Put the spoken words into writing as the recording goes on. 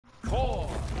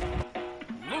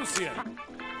Lucian.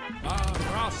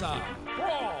 Rasa.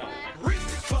 Brawl.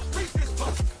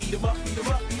 Eat 'em up, eat 'em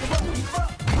up, eat 'em up, eat 'em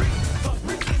up. Reeses,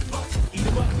 eat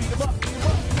 'em up, eat 'em up, eat 'em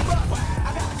up, eat 'em up.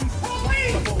 I got Reeses,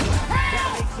 police!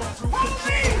 Help!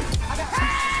 Police! I got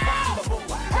Reeses,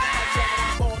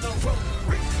 I'm on the road.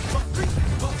 Reeses,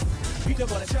 peanut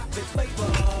butter chocolate flavor.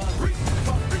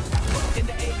 Reeses, in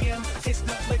the AM, it's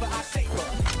the flavor I savor.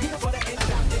 Peanut butter and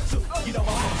chocolate too. You know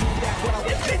how I do that when I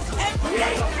want to. I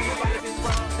love everybody this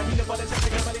wrong. The peanut butter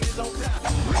chocolate everybody is on time.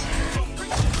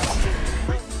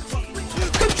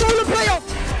 Control the player!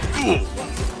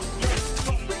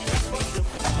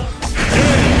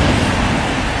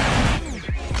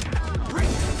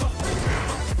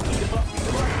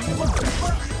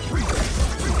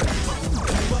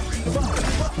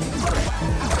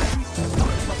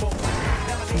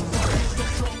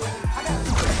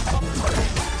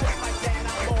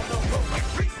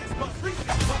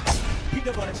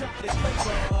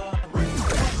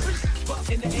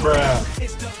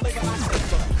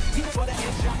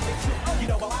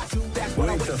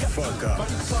 Wake the fuck up,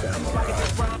 samurai.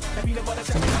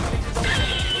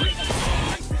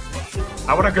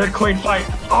 I want a good, clean fight.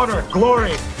 Honor,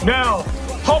 glory, now,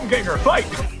 Homeganger, fight!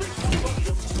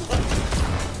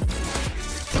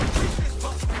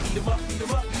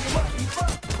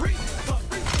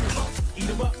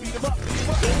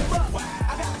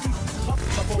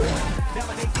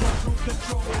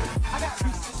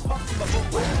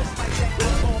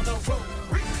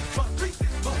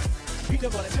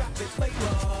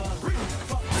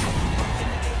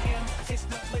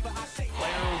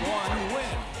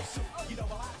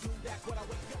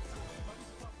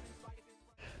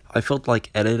 I felt like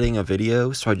editing a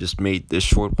video, so I just made this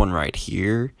short one right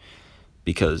here,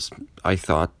 because I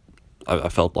thought, I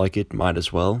felt like it, might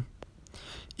as well.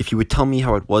 If you would tell me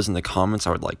how it was in the comments,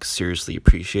 I would, like, seriously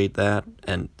appreciate that,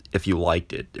 and if you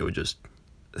liked it, it would just,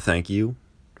 thank you.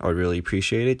 I would really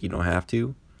appreciate it. You don't have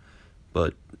to,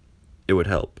 but it would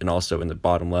help. And also in the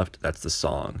bottom left, that's the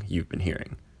song you've been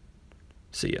hearing.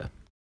 See ya.